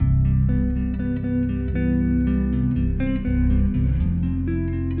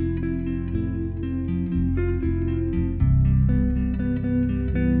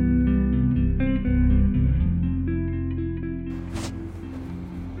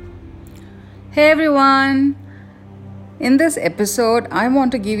Hey everyone! In this episode, I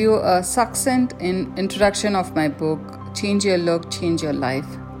want to give you a succinct introduction of my book, Change Your Look, Change Your Life.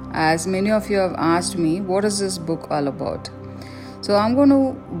 As many of you have asked me, what is this book all about? So I'm going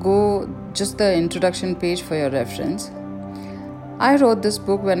to go just the introduction page for your reference. I wrote this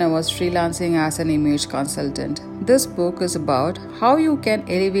book when I was freelancing as an image consultant. This book is about how you can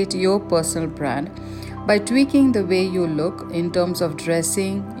elevate your personal brand by tweaking the way you look in terms of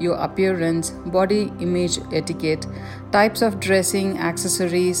dressing, your appearance, body image etiquette, types of dressing,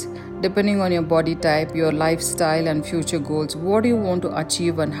 accessories, depending on your body type, your lifestyle and future goals, what do you want to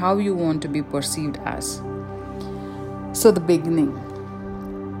achieve and how you want to be perceived as. So the beginning.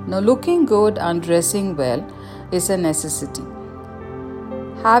 Now looking good and dressing well is a necessity.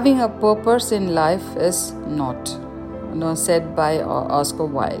 Having a purpose in life is not, said by Oscar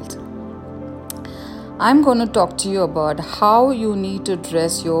Wilde. I'm going to talk to you about how you need to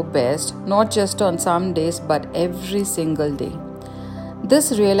dress your best, not just on some days, but every single day.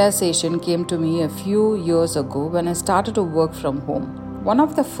 This realization came to me a few years ago when I started to work from home. One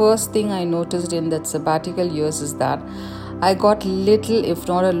of the first things I noticed in that sabbatical years is that I got little, if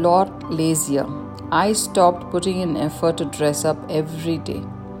not a lot, lazier. I stopped putting in effort to dress up every day.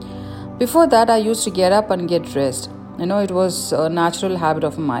 Before that, I used to get up and get dressed. It was a natural habit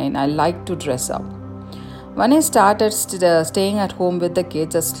of mine. I liked to dress up. When I started staying at home with the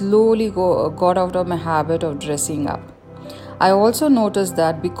kids, I slowly got out of my habit of dressing up. I also noticed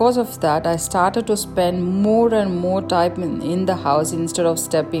that because of that, I started to spend more and more time in the house instead of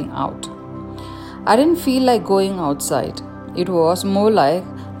stepping out. I didn't feel like going outside. It was more like,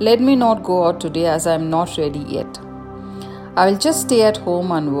 let me not go out today as I'm not ready yet. I will just stay at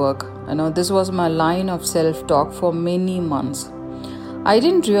home and work. This was my line of self-talk for many months. I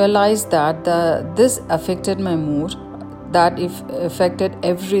didn't realize that this affected my mood, that it affected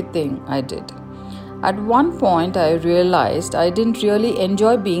everything I did. At one point, I realized I didn't really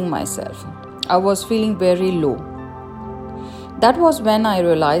enjoy being myself. I was feeling very low. That was when I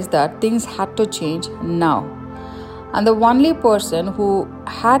realized that things had to change now. And the only person who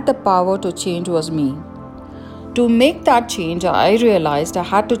had the power to change was me. To make that change, I realized I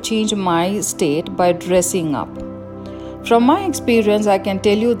had to change my state by dressing up. From my experience, I can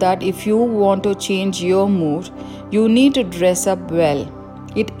tell you that if you want to change your mood, you need to dress up well.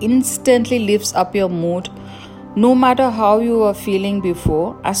 It instantly lifts up your mood. No matter how you were feeling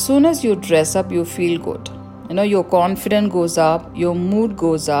before, as soon as you dress up, you feel good. Your confidence goes up, your mood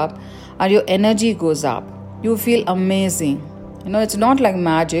goes up, and your energy goes up. You feel amazing. It's not like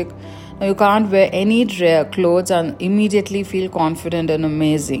magic. You can't wear any clothes and immediately feel confident and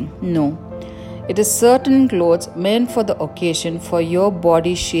amazing. No. It is certain clothes meant for the occasion, for your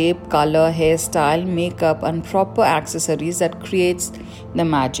body shape, color, hairstyle, makeup and proper accessories that creates the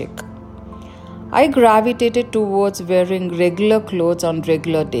magic. I gravitated towards wearing regular clothes on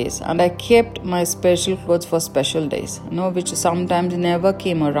regular days, and I kept my special clothes for special days, which sometimes never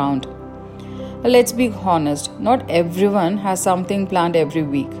came around. Let's be honest, not everyone has something planned every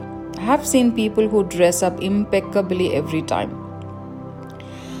week. I have seen people who dress up impeccably every time.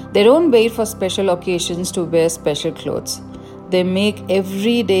 They don't wait for special occasions to wear special clothes. They make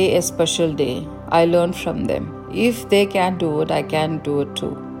every day a special day. I learn from them. If they can do it, I can do it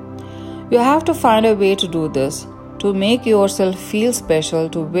too. You have to find a way to do this, to make yourself feel special,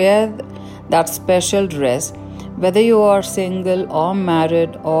 to wear that special dress, whether you are single or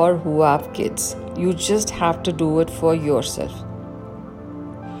married or who have kids. You just have to do it for yourself.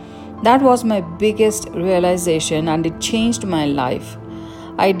 That was my biggest realization, and it changed my life.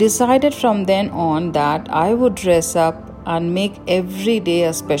 I decided from then on that I would dress up and make every day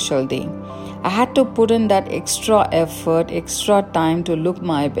a special day. I had to put in that extra effort, extra time to look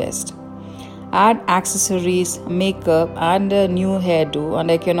my best. Add accessories, makeup and a new hairdo, and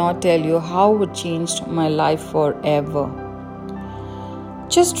I cannot tell you how it changed my life forever.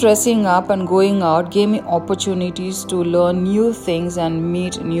 Just dressing up and going out gave me opportunities to learn new things and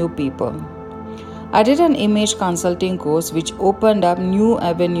meet new people. I did an image consulting course which opened up new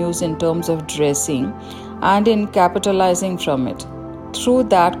avenues in terms of dressing and in capitalizing from it. Through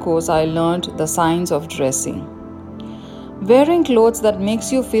that course, I learned the science of dressing. Wearing clothes that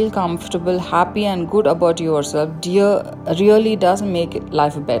makes you feel comfortable, happy and good about yourself really does make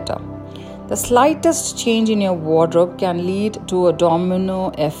life better. The slightest change in your wardrobe can lead to a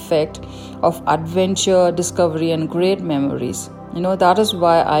domino effect of adventure, discovery and great memories. That is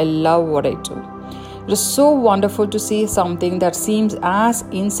why I love what I do. It is so wonderful to see something that seems as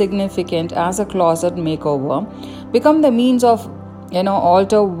insignificant as a closet makeover become the means of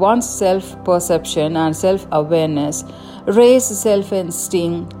alter one's self-perception and self-awareness, raise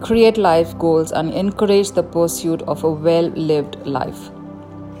self-esteem, create life goals, and encourage the pursuit of a well-lived life.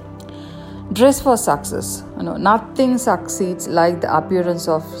 Dress for success. Nothing succeeds like the appearance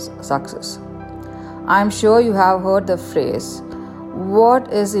of success. I'm sure you have heard the phrase,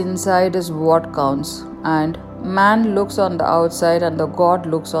 "What is inside is what counts," and man looks on the outside and the God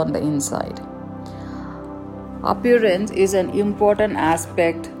looks on the inside. Appearance is an important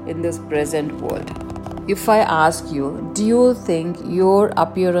aspect in this present world. If I ask you, do you think your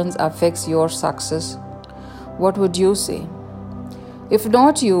appearance affects your success? What would you say? If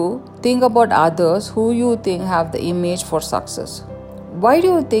not you, think about others who you think have the image for success. Why do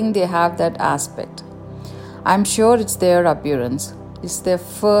you think they have that aspect? I'm sure it's their appearance. It's their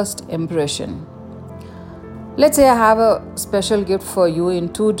first impression. Let's say I have a special gift for you in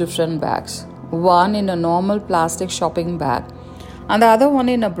 2 different bags. One in a normal plastic shopping bag and the other one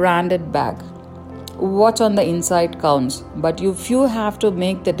in a branded bag. What's on the inside counts, but if you have to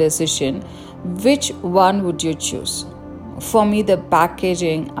make the decision, which one would you choose? For me, the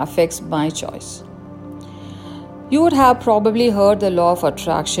packaging affects my choice. You would have probably heard the law of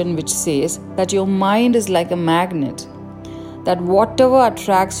attraction, which says that your mind is like a magnet, that whatever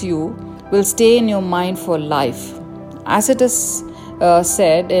attracts you will stay in your mind for life. As it is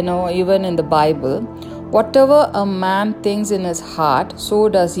said, even in the Bible, whatever a man thinks in his heart, so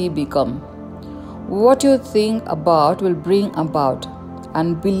does he become. What you think about will bring about,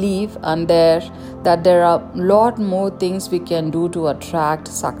 and believe that there are a lot more things we can do to attract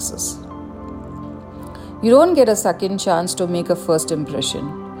success. You don't get a second chance to make a first impression.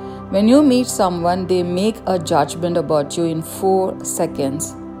 When you meet someone, they make a judgment about you in 4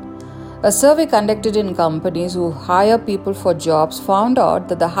 seconds. A survey conducted in companies who hire people for jobs found out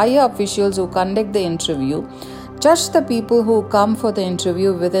that the higher officials who conduct the interview judge the people who come for the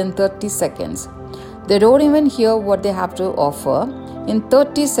interview within 30 seconds. They don't even hear what they have to offer. In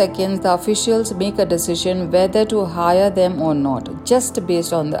 30 seconds, the officials make a decision whether to hire them or not, just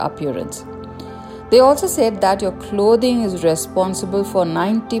based on the appearance. They also said that your clothing is responsible for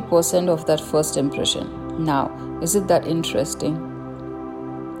 90% of that first impression. Now, isn't that interesting?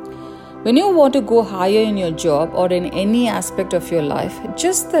 When you want to go higher in your job or in any aspect of your life,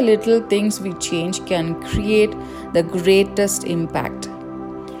 just the little things we change can create the greatest impact.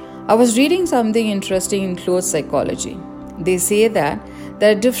 I was reading something interesting in clothes psychology. They say that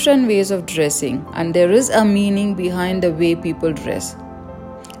there are different ways of dressing and there is a meaning behind the way people dress.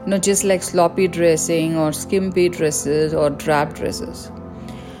 Just like sloppy dressing or skimpy dresses or drab dresses.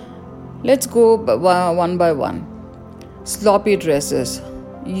 Let's go one by one. Sloppy dresses.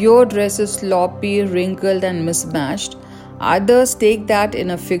 Your dress is sloppy, wrinkled and mismatched. Others take that in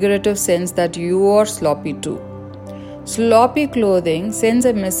a figurative sense that you are sloppy too. Sloppy clothing sends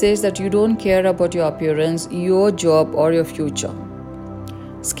a message that you don't care about your appearance, your job or your future.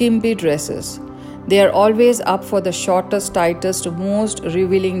 Skimpy dresses. They are always up for the shortest, tightest, most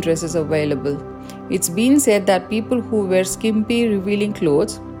revealing dresses available. It's been said that people who wear skimpy, revealing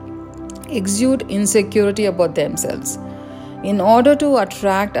clothes exude insecurity about themselves. In order to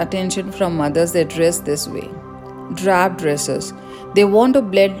attract attention from others, they dress this way. Drab dresses. They want to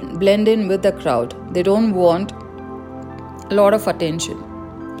blend in with the crowd. They don't want a lot of attention.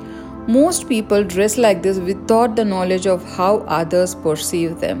 Most people dress like this without the knowledge of how others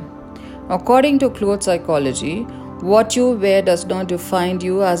perceive them. According to clothes psychology, what you wear does not define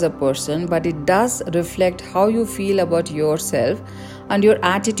you as a person, but it does reflect how you feel about yourself and your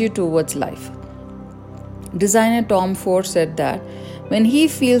attitude towards life. Designer Tom Ford said that when he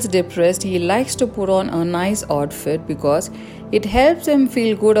feels depressed, he likes to put on a nice outfit because it helps him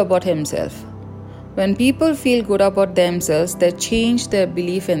feel good about himself. When people feel good about themselves, they change their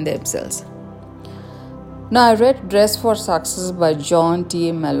belief in themselves. Now, I read Dress for Success by John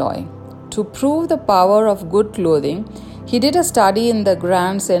T. Malloy. To prove the power of good clothing, he did a study in the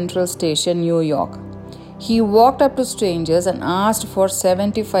Grand Central Station, New York. He walked up to strangers and asked for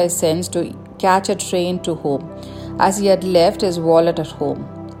 75 cents to catch a train to home, as he had left his wallet at home.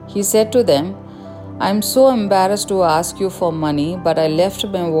 He said to them, "I'm so embarrassed to ask you for money, but I left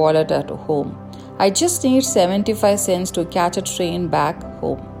my wallet at home. I just need 75 cents to catch a train back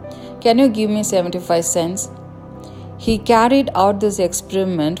home. Can you give me 75 cents? He carried out this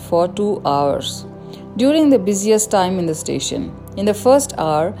experiment for 2 hours during the busiest time in the station. In the first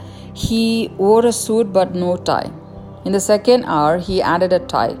hour, he wore a suit but no tie. In the second hour, he added a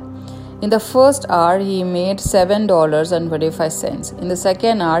tie. In the first hour, he made $7.25. In the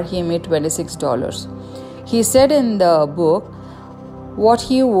second hour, he made $26. He said in the book, What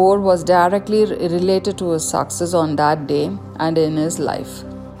he wore was directly related to his success on that day and in his life.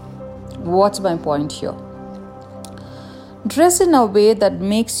 What's my point here? Dress in a way that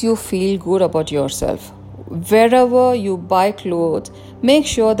makes you feel good about yourself. Wherever you buy clothes, make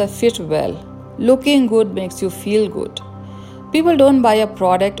sure they fit well. Looking good makes you feel good. People don't buy a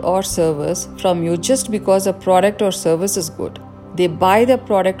product or service from you just because a product or service is good. They buy the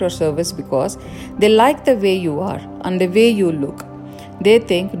product or service because they like the way you are and the way you look. They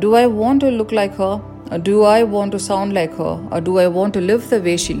think, do I want to look like her? Or do I want to sound like her? Or do I want to live the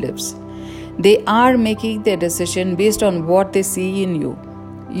way she lives? They are making their decision based on what they see in you.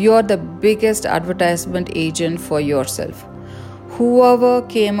 You are the biggest advertisement agent for yourself. Whoever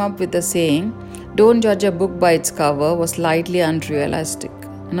came up with the saying, don't judge a book by its cover, was slightly unrealistic.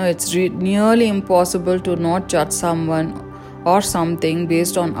 It's nearly impossible to not judge someone or something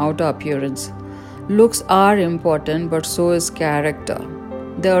based on outer appearance. Looks are important, but so is character.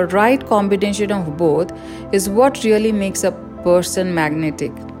 The right combination of both is what really makes a person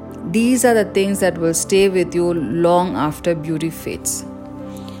magnetic. These are the things that will stay with you long after beauty fades.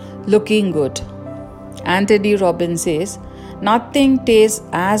 Looking good. Anthony Robbins says, nothing tastes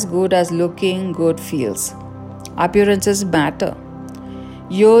as good as looking good feels. Appearances matter.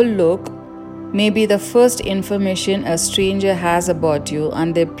 Your look may be the first information a stranger has about you,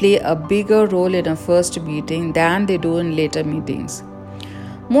 and they play a bigger role in a first meeting than they do in later meetings.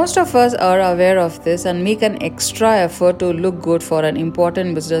 Most of us are aware of this and make an extra effort to look good for an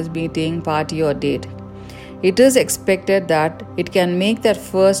important business meeting, party, or date. It is expected that it can make that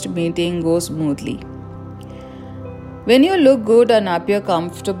first meeting go smoothly. When you look good and appear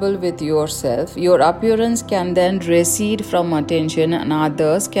comfortable with yourself, your appearance can then recede from attention and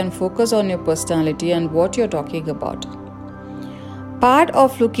others can focus on your personality and what you're talking about. Part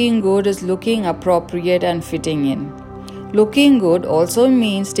of looking good is looking appropriate and fitting in. Looking good also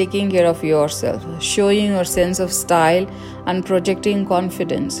means taking care of yourself, showing your sense of style and projecting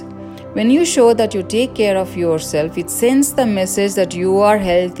confidence. When you show that you take care of yourself, it sends the message that you are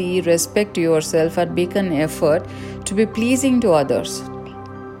healthy, respect yourself, and make an effort to be pleasing to others.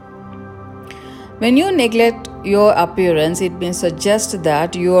 When you neglect your appearance, it may suggest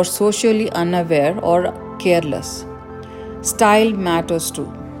that you are socially unaware or careless. Style matters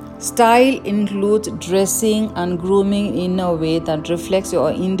too. Style includes dressing and grooming in a way that reflects your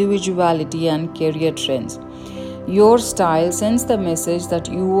individuality and career trends. Your style sends the message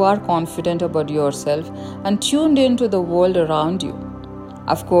that you are confident about yourself and tuned into the world around you.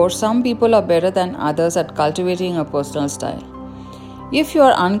 Of course, some people are better than others at cultivating a personal style. If you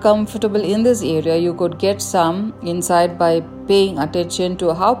are uncomfortable in this area, you could get some insight by paying attention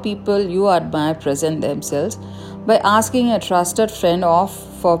to how people you admire present themselves, by asking a trusted friend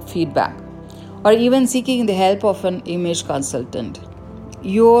for feedback, or even seeking the help of an image consultant.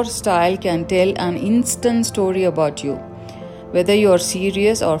 Your style can tell an instant story about you, whether you are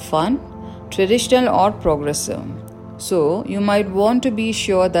serious or fun, traditional or progressive. So, you might want to be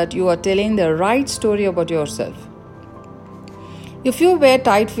sure that you are telling the right story about yourself. If you wear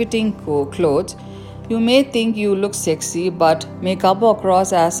tight-fitting clothes, you may think you look sexy but may come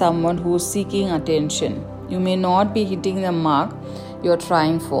across as someone who is seeking attention. You may not be hitting the mark you are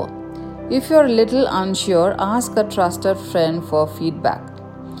trying for. If you are a little unsure, ask a trusted friend for feedback.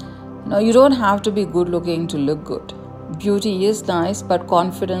 Now, you don't have to be good looking to look good. Beauty is nice, but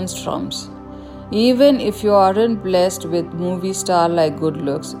confidence trumps. Even if you aren't blessed with movie star-like good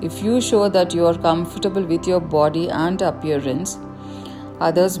looks, if you show that you are comfortable with your body and appearance,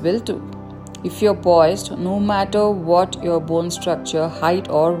 others will too. If you're poised, no matter what your bone structure, height,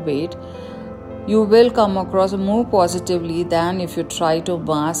 or weight, you will come across more positively than if you try to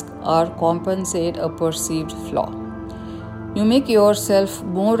mask or compensate a perceived flaw. You make yourself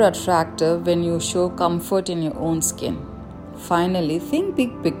more attractive when you show comfort in your own skin. Finally, think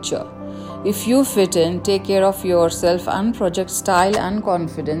big picture. If you fit in, take care of yourself, and project style and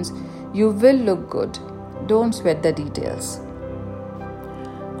confidence, you will look good. Don't sweat the details.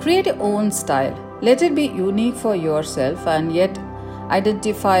 Create your own style. Let it be unique for yourself and yet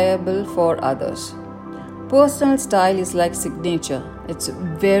identifiable for others. Personal style is like signature. It's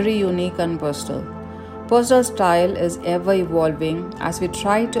very unique and personal. Personal style is ever evolving as we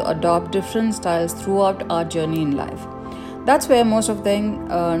try to adopt different styles throughout our journey in life. That's where most of them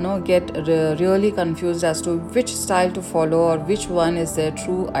get really confused as to which style to follow or which one is their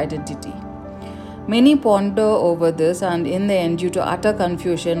true identity. Many ponder over this and in the end, due to utter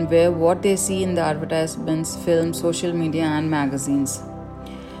confusion, wear what they see in the advertisements, films, social media, and magazines.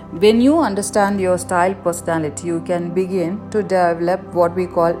 When you understand your style personality, you can begin to develop what we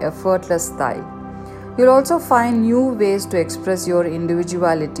call effortless style. You'll also find new ways to express your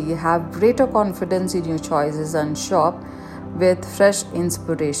individuality, have greater confidence in your choices, and shop with fresh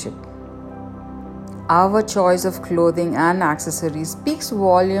inspiration. Our choice of clothing and accessories speaks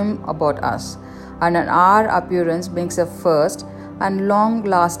volume about us, and our appearance makes a first and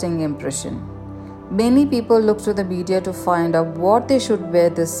long-lasting impression. Many people look to the media to find out what they should wear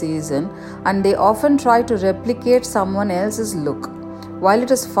this season, and they often try to replicate someone else's look. While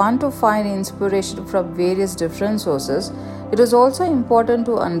it is fun to find inspiration from various different sources, it is also important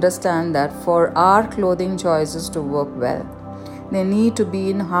to understand that for our clothing choices to work well, they need to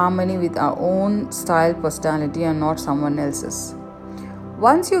be in harmony with our own style personality and not someone else's.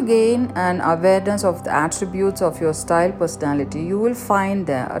 Once you gain an awareness of the attributes of your style personality, you will find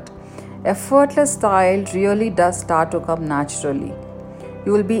that effortless style really does start to come naturally.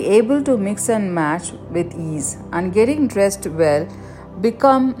 You will be able to mix and match with ease, and getting dressed well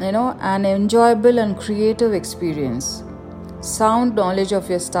become an enjoyable and creative experience. Sound knowledge of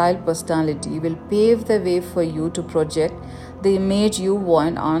your style personality will pave the way for you to project the image you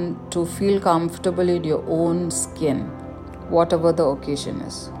want and to feel comfortable in your own skin, whatever the occasion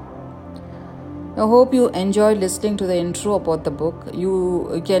is. I hope you enjoyed listening to the intro about the book.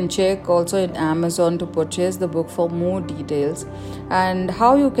 You can check also in Amazon to purchase the book for more details and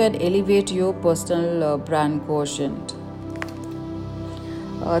how you can elevate your personal brand quotient.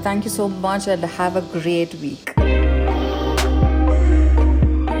 Thank you so much and have a great week.